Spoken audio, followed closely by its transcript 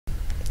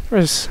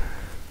Where's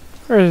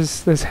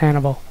this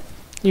Hannibal?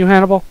 You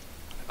Hannibal?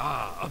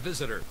 Ah, a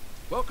visitor.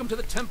 Welcome to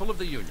the Temple of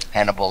the Union.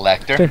 Hannibal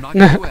Lecter. I'm not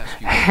going to ask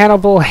you.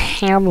 Hannibal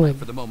Hamlin.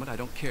 For the moment, I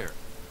don't care.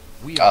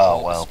 We are Oh,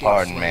 all well, escaped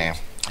pardon me.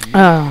 slaves, and you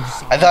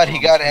Oh. I thought he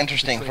got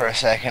interesting for a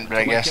second, but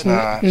I guess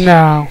not.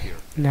 No.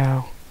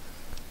 No.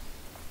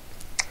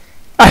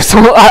 I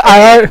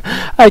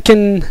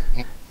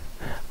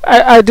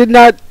did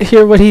not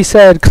hear what he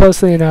said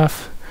closely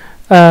enough.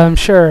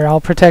 Sure,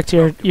 I'll protect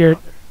your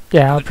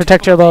I'll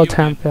protect your little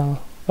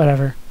temple.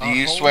 Whatever. Do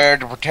you swear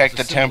to protect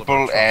the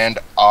temple and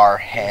our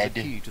head?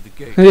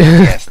 What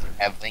Yes,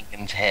 I have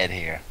Lincoln's head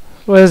here.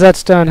 is that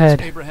stone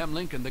head? Abraham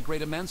Lincoln, the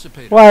great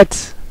emancipator.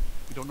 What?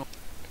 You don't know.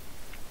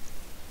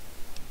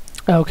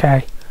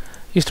 Okay.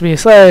 Used to be a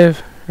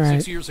slave.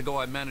 Right. 6 years ago,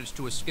 I managed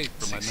to escape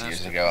from my 6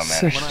 years master. ago, I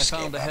managed When to I escape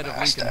found the my head of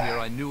master. Lincoln here,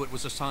 I knew it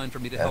was a sign for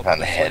me to I help found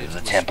the the head slaves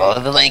of the to temple escape.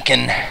 of the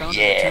Lincoln. I found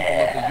that the Temple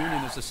Yeah. of the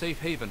Union is a safe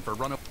haven for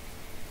run-up.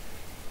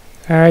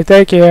 Alright,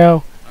 thank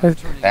you.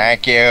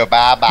 Thank you.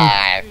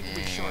 Bye-bye.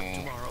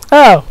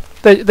 Oh,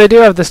 they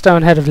do have the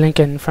stone head of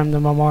Lincoln from the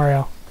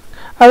memorial.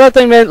 I thought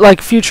they meant like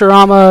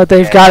Futurama,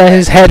 they've got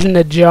his head in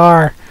a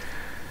jar.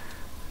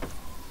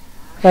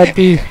 That'd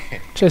be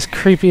just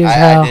creepy as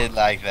hell. I did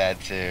like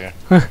that too.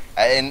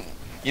 And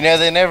you know,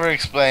 they never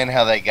explain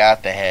how they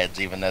got the heads,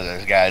 even though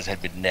those guys had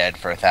been dead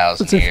for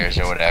 1,000 years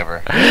or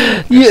whatever.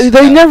 Yeah,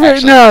 they never.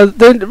 Actually,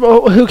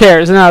 no, who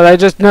cares? No, they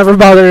just never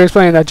bother to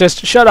explain that.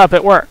 Just shut up.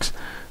 It works.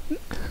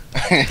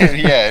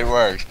 Yeah, it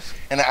works.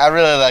 And I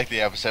really like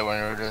the episode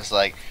when we were just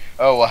like,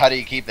 oh, well, how do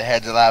you keep the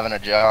heads alive in a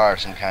jar?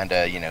 Some kind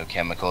of,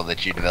 chemical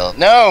that you develop.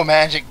 No,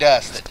 magic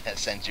dust that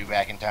sends you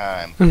back in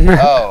time.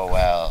 Oh,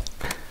 well.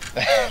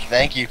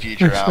 Thank you,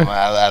 Futurama.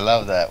 I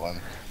love that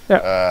one.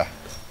 Yep.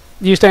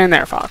 You stay in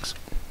there, Fox.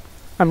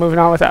 I'm moving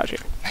on without you.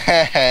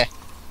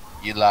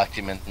 You locked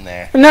him in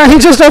there. No, he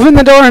just opened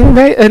the door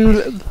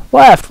and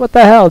left. What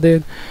the hell,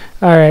 dude?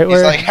 All right,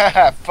 he's like,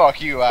 haha,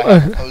 fuck you. I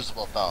have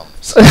opposable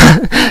thumbs.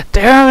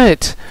 Damn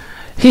it!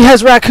 He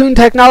has raccoon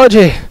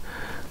technology.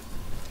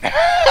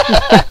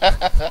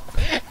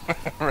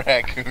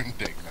 Raccoon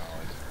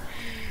technology.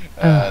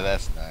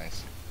 That's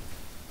nice.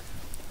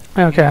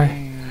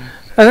 Okay.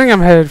 I think I'm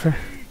headed for...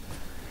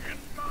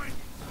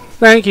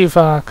 Thank you,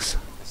 Fox,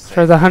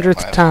 for the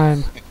 100th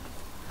time.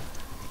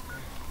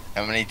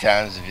 How many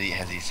times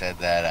has he said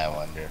that, I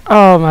wonder?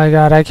 Oh my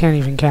god, I can't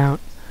even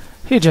count.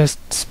 He just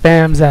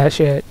spams that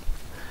shit.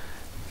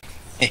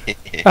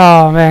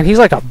 Oh man, he's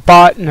like a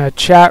bot in a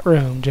chat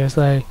room, just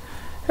like,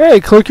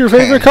 hey, click your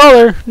favorite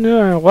color.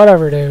 No,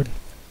 whatever, dude.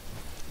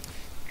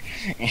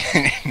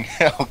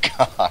 Oh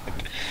god.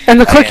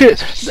 And the click your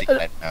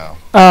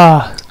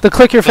the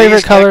click your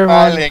favorite color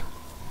one.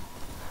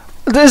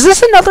 Is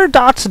this another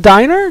Dot's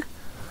Diner?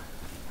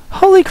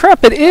 Holy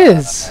crap, it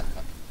is.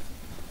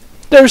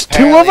 There's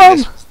two of them.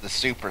 This was the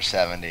Super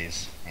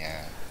 70s.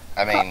 Yeah.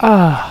 I mean,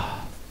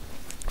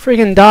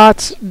 freaking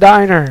Dot's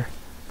Diner.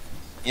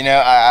 You know,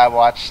 I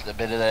watched a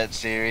bit of that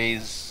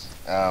series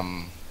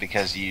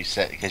because you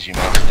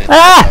mentioned it.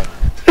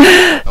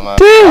 Dude!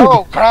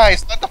 Oh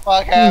Christ! What the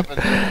fuck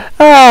happened?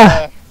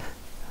 Oh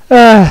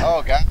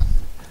god!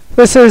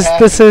 This is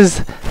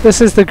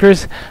the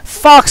gris.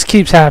 Fox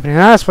keeps happening.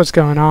 That's what's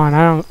going on.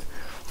 I don't.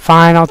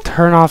 Fine, I'll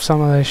turn off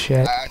some of this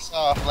shit. I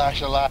saw a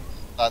flash of light.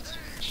 Thought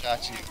someone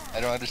shot you.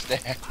 I don't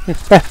understand.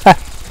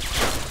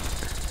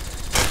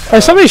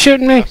 Is somebody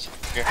shooting me?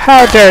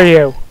 How dare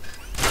you?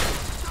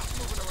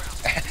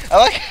 I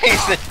like how he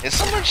said, is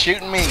someone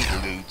shooting me?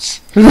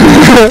 Loots.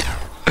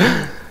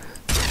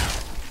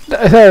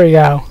 There we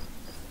go.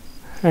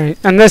 Alright,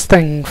 and this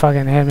thing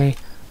fucking hit me.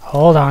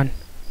 Hold on.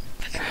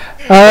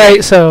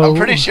 Alright, so... I'm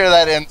pretty sure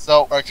that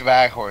insult works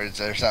backwards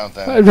or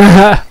something.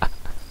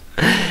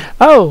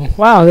 Oh,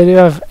 wow, they do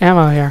have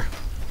ammo here.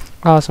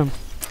 Awesome.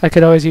 I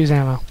could always use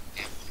ammo.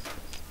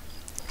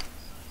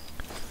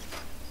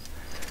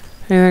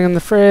 Anything in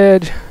the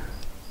fridge?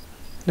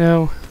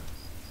 No.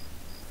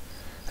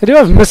 They do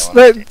have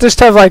they just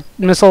have like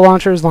missile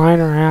launchers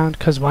lying around,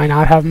 because why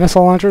not have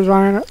missile launchers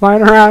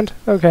lying around?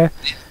 Okay.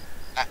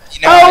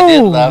 You know, I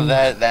did love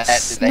that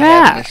they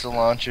had missile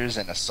launchers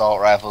and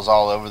assault rifles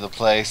all over the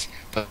place,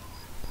 but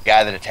the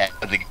guy that attacked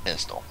with the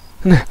pistol.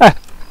 He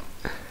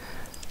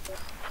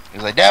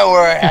was like, don't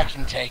worry, I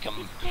can take him.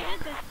 Oh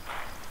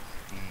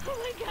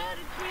my god,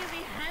 it's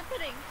really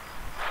happening.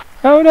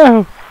 Oh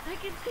no. I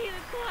can see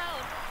the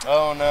clouds.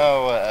 Oh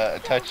no, a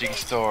touching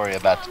story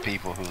about the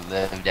people who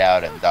lived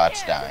out at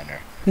Dot's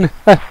Diner. They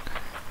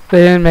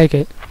didn't make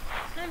it.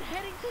 I'm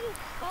heading to the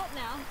vault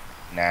now.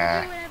 Nah.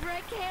 I'll do whatever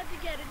I can to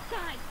get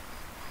inside.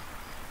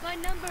 My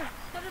number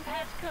for the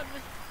passcode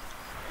was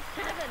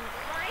 7,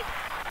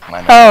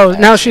 right? Oh,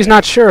 now she's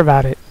not sure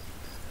about it.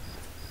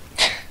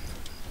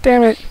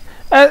 Damn it.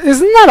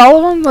 Isn't that all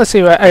of them? Let's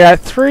see. I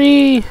got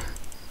 3.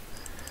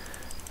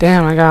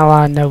 Damn, I got a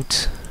lot of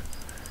notes.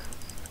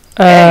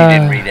 Yeah, you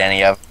didn't read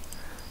any of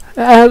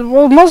them.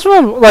 Well, most of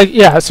them, like,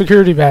 yeah,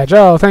 security badge.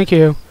 Oh, thank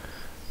you.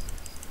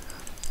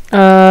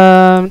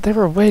 They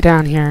were way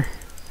down here.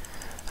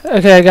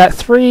 Okay, I got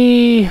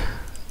 3.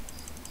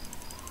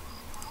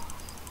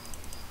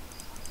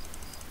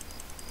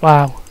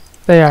 Wow.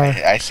 They are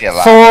I see a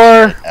lot.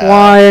 4,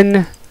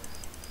 1,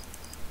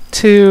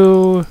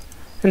 2,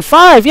 and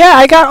 5. Yeah,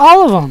 I got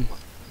all of them.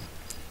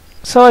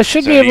 So I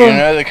should be able. So you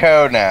know the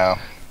code now.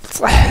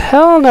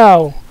 Hell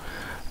no.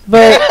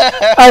 But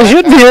I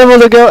should be able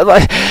to go.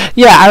 Like,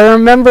 yeah, I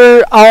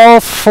remember all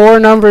 4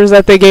 numbers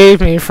that they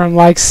gave me from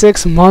like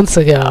 6 months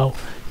ago.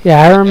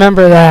 Yeah, I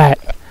remember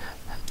that.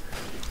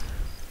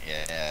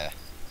 Yeah.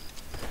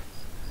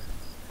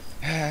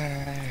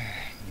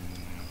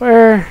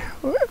 Where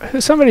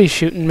somebody's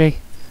shooting me.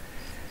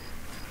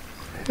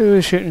 Who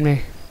is shooting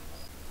me?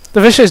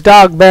 The vicious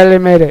dog barely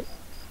made it.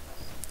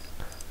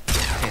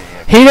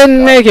 He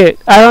didn't make it.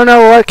 I don't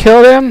know what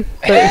killed him,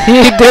 but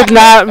he did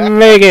not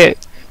make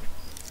it.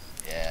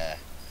 Yeah.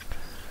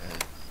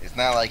 It's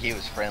not like he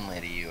was friendly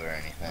to you or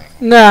anything.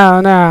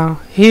 No.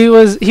 He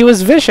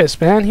was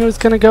vicious, man. He was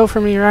gonna go for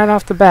me right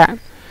off the bat.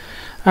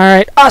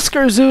 Alright,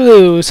 Oscar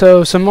Zulu.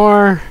 So some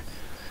more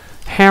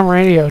ham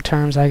radio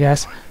terms, I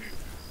guess.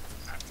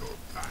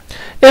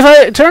 If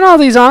I turn all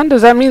these on,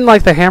 does that mean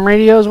like the ham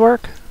radios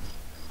work?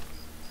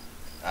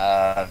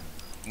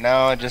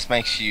 No, it just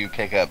makes you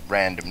pick up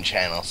random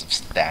channels of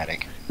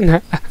static.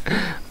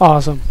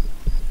 Awesome.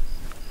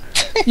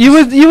 You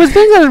would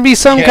think there'd be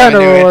some kind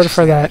of reward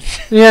for that.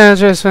 Yeah,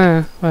 just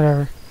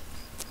whatever.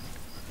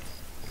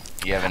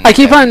 You have a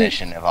new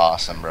definition of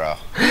awesome, bro.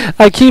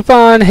 I keep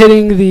on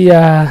hitting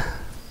the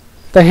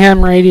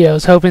ham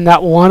radios, hoping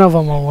that one of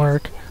them will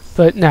work,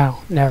 but no,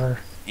 never.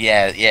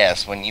 Yeah,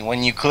 yes. When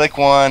you click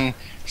one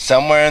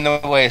somewhere in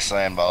the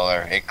Wasteland,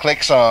 baller, it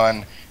clicks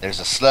on. There's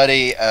a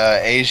slutty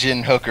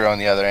Asian hooker on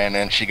the other end,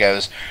 and she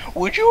goes,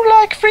 "Would you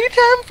like free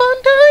time,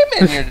 fun time?"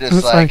 And you're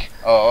just like,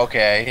 "Oh,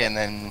 okay." And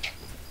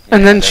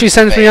then, she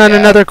sends me on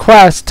another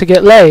quest to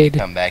get laid.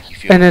 Come back, you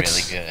feel really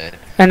good.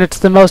 And it's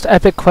the most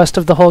epic quest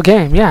of the whole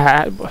game.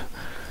 Yeah.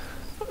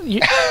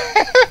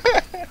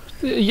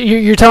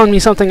 You're telling me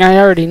something I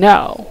already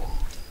know.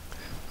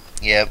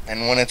 Yep.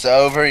 And when it's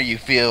over, you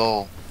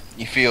feel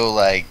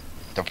like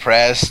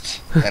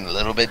depressed and a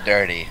little bit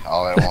dirty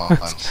all at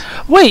once.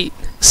 Wait,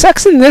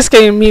 sex in this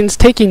game means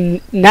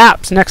taking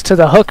naps next to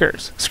the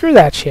hookers. Screw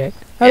that shit.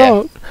 I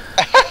don't.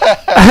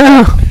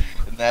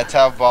 And that's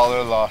how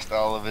Baller lost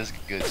all of his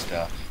good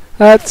stuff.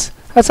 That's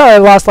how I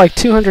lost like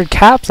 200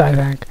 caps, I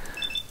think,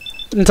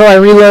 until I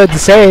reload the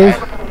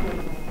save.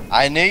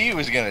 I knew you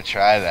was gonna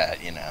try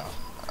that, you know.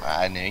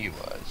 I knew you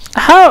was.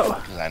 How?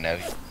 Because I know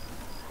you.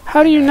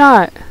 How do you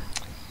not?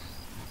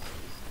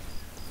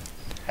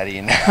 How do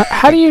you not?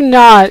 How do you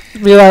not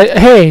be like,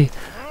 hey,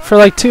 for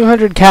like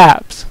 200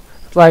 caps,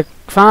 like,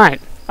 fine,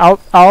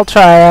 I'll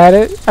try at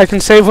it. I can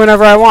save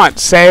whenever I want.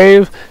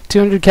 Save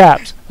 200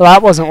 caps. Well,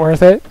 that wasn't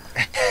worth it.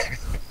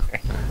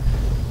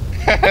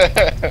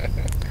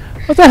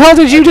 What the hell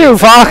did you do,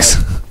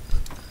 Fox?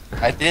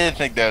 I did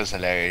think that was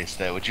hilarious,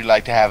 though. Would you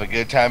like to have a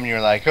good time? And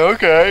you're like,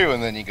 okay.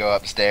 And then you go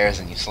upstairs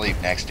and you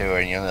sleep next to her,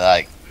 and you're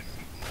like,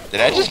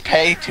 did I just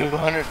pay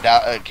 200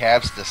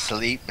 caps to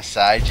sleep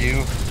beside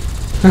you?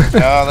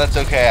 No, that's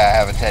okay. I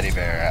have a teddy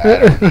bear.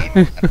 I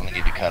don't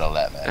need to cuddle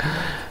that much.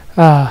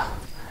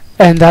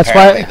 And that's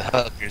apparently why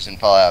the hookers in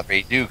Fallout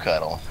 3 do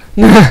cuddle.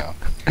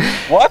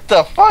 What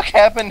the fuck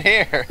happened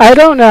here? I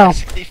don't know. I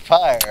see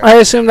fire. I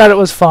assume that it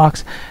was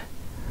Fox.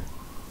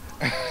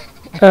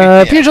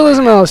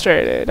 Pugilism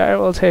Illustrated. I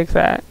will take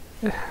that.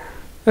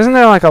 Isn't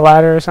there like a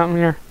ladder or something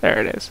here? There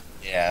it is.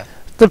 Yeah.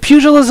 The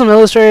Pugilism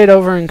Illustrated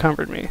over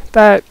encumbered me.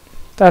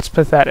 That's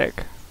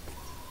pathetic.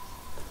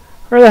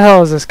 Where the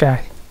hell is this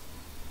guy?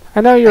 I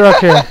know you're up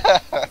here.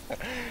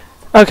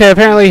 Okay,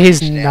 apparently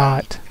he's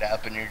not. Get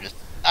up and you're just,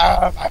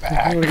 my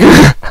back.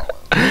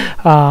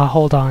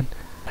 Hold on.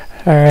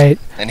 Alright.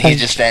 And he's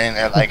just standing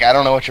there like, I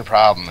don't know what your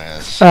problem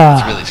is.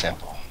 It's really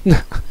simple.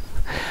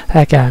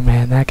 That guy,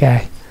 man, that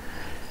guy.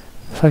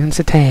 Fucking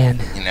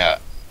Satan. You know,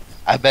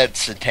 I bet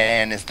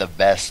Satan is the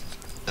best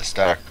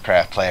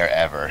StarCraft player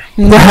ever.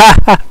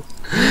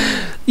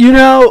 You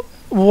know,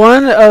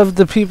 one of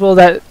the people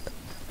that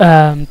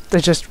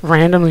just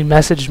randomly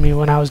messaged me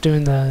when I was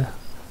doing the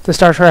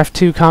StarCraft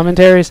 2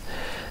 commentaries,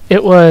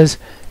 it was,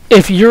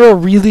 if you're a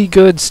really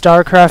good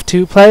StarCraft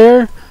 2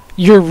 player,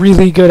 you're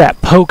really good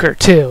at poker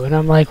too. And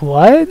I'm like,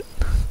 what?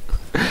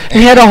 And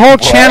he had a whole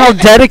channel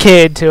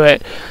dedicated to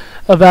it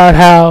about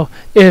how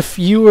if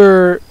you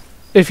were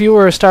a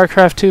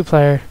StarCraft 2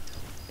 player,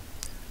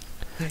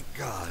 thank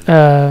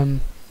God.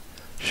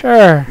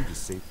 Sure.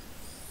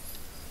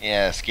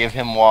 Yes, give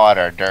him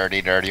water,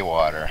 dirty, dirty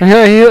water.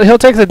 He'll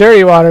take the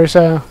dirty water,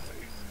 so.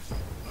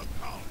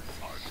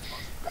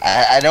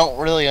 I don't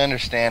really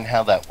understand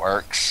how that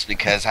works,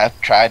 because I've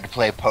tried to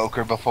play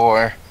poker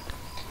before,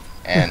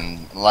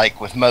 and like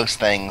with most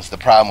things, the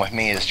problem with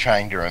me is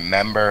trying to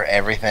remember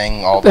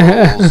everything, all the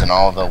rules and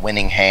all the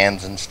winning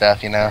hands and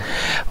stuff, you know?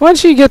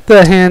 Once you get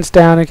the hands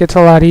down, it gets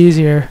a lot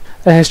easier,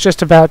 and it's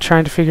just about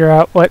trying to figure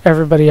out what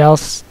everybody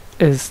else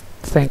is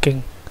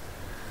thinking.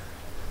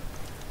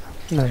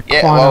 Yeah,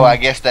 well, I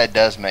guess that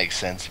does make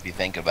sense if you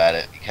think about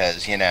it,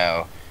 because, you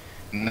know,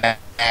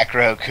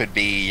 macro could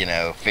be, you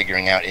know,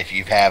 figuring out if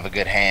you have a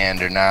good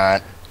hand or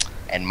not,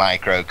 and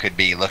Micro could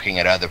be looking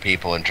at other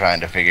people and trying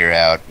to figure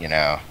out, you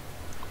know,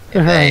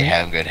 if they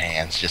have good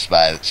hands just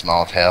by the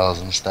small tails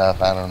and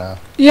stuff. I don't know.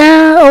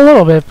 Yeah, a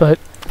little bit, but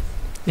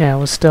yeah, it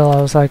was still.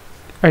 I was like,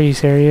 "Are you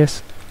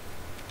serious?"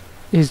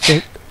 He's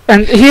just,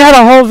 and he had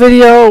a whole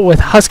video with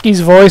Husky's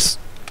voice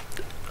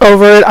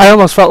over it. I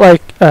almost felt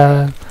like,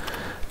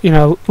 you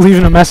know,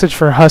 leaving a message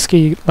for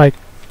Husky, like,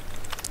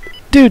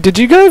 "Dude, did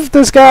you give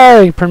this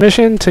guy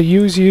permission to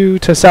use you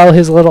to sell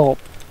his little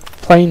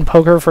playing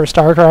poker for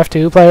StarCraft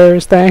 2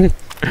 players thing?"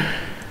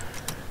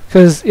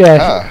 Because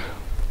yeah.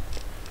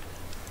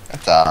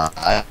 That's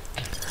odd.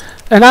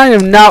 And I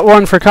am not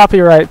one for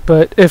copyright,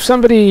 but if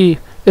somebody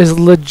is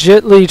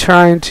legitly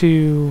trying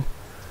to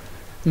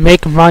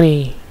make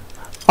money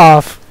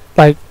off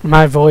like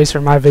my voice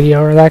or my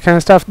video or that kind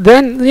of stuff,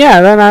 then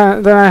yeah, then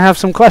I have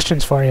some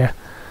questions for you.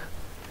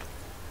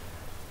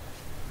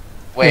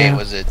 Wait, Yeah.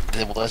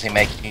 was he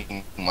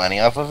making money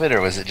off of it,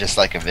 or was it just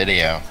like a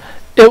video?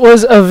 It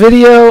was a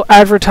video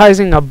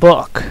advertising a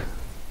book.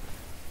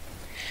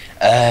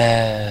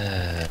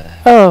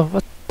 Oh,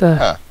 what the?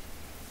 Huh.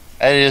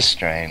 That is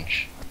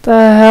strange. What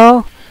the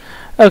hell?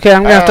 Okay,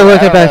 I'm gonna have to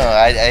look it back.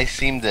 I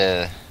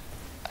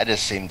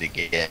just seem to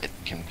get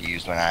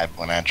confused when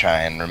I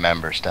try and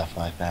remember stuff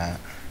like that.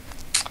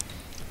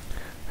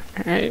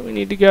 Alright, we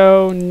need to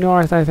go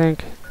north, I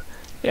think.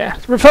 Yeah,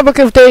 Republic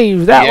of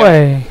Dave, that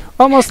way.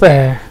 Almost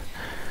there.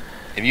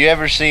 If you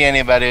ever see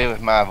anybody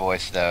with my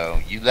voice, though,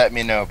 you let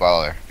me know,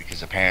 Baller,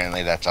 because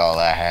apparently that's all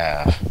I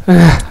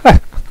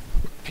have.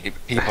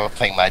 People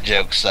think my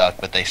jokes suck,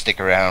 but they stick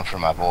around for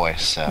my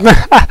voice. So. Is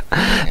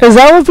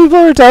that what people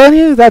are telling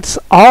you? That's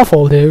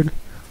awful, dude.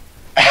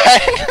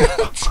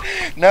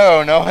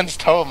 No one's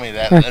told me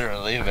that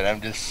literally, but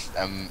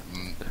I'm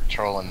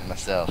trolling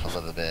myself a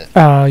little bit.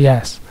 Oh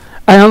yes,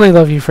 I only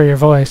love you for your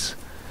voice.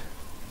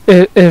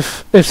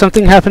 If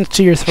something happens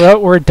to your throat,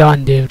 we're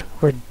done, dude.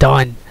 We're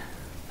done.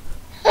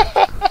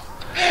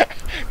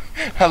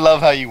 I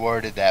love how you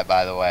worded that,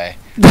 by the way.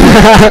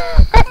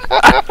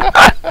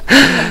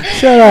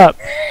 Shut up.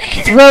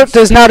 Throat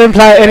does not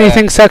imply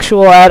anything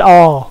sexual at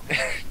all.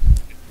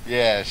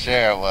 Yeah,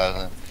 sure it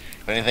wasn't.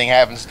 If anything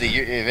happens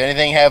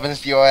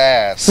to your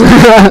ass,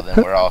 well,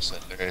 then we're also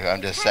through.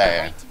 I'm just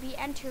saying.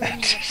 I'm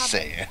just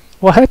saying.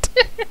 What?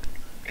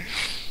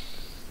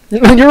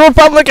 Your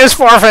republic is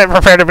forfeit.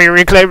 Prepare to be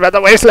reclaimed by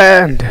the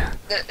Wasteland.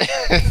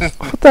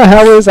 What the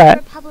hell is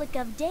that? Republic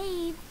of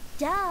Dave.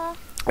 Duh.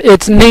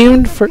 It's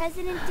named for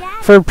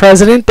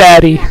President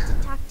Daddy. You have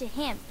to talk to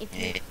him if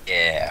you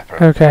Yeah.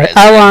 Okay,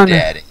 I want.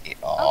 Daddy.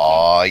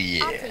 Oh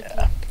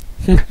yeah.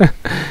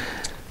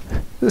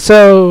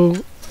 So,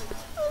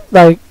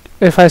 like,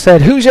 if I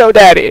said, "Who's your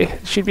daddy?"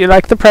 she'd be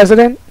like, "The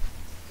president."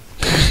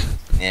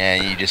 Yeah,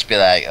 you just be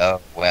like,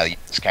 "Oh, well, you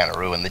just kind of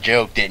ruined the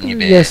joke, didn't you,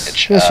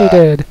 bitch?" Yes, you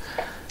did.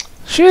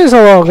 She is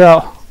a little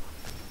girl.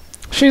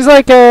 She's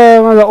like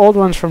one of the old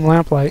ones from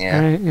Lamplight,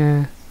 right?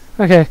 Yeah.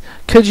 Okay.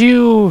 Could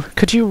you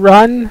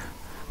run?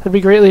 That'd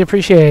be greatly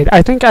appreciated.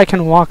 I think I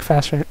can walk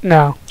faster.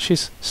 No,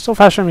 she's still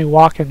faster than me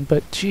walking,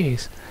 but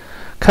jeez.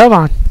 Come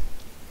on.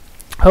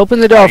 Open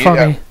the door for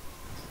me.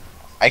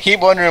 I keep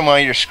wondering why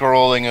you're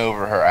scrolling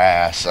over her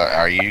ass.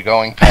 Are you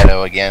going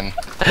pedo again?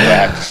 Do I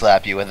have to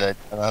slap you with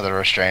another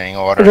restraining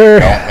order?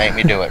 Don't make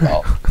me do it,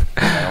 Paul.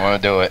 I don't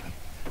want to do it.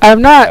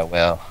 I'm not. I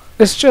will.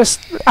 It's just,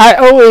 I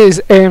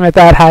always aim at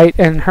that height,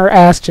 and her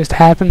ass just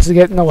happens to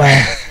get in the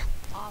way.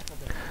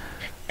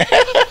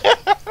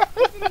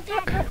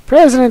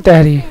 President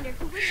Daddy.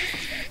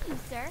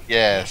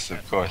 Yes,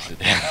 of course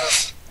it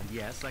is.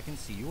 Yes, I can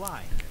see you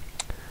eyeing.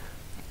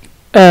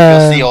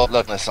 You'll see old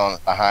Lukness on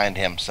behind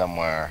him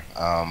somewhere.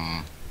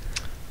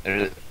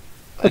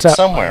 It's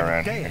somewhere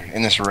around here.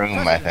 In this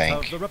room, I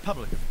think.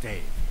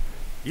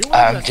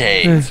 I'm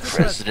Dave,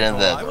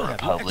 President of the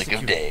Republic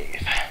of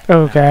Dave.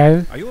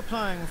 Okay. Are you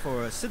applying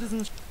for a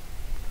citizenship?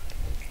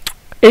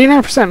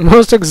 89%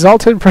 most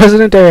exalted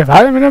President Dave.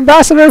 I am an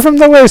ambassador from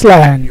the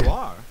Wasteland. You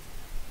are?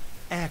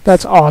 Excellent.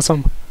 That's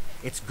awesome.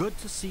 It's good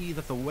to see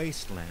that the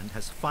Wasteland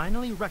has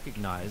finally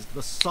recognized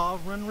the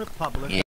sovereign republic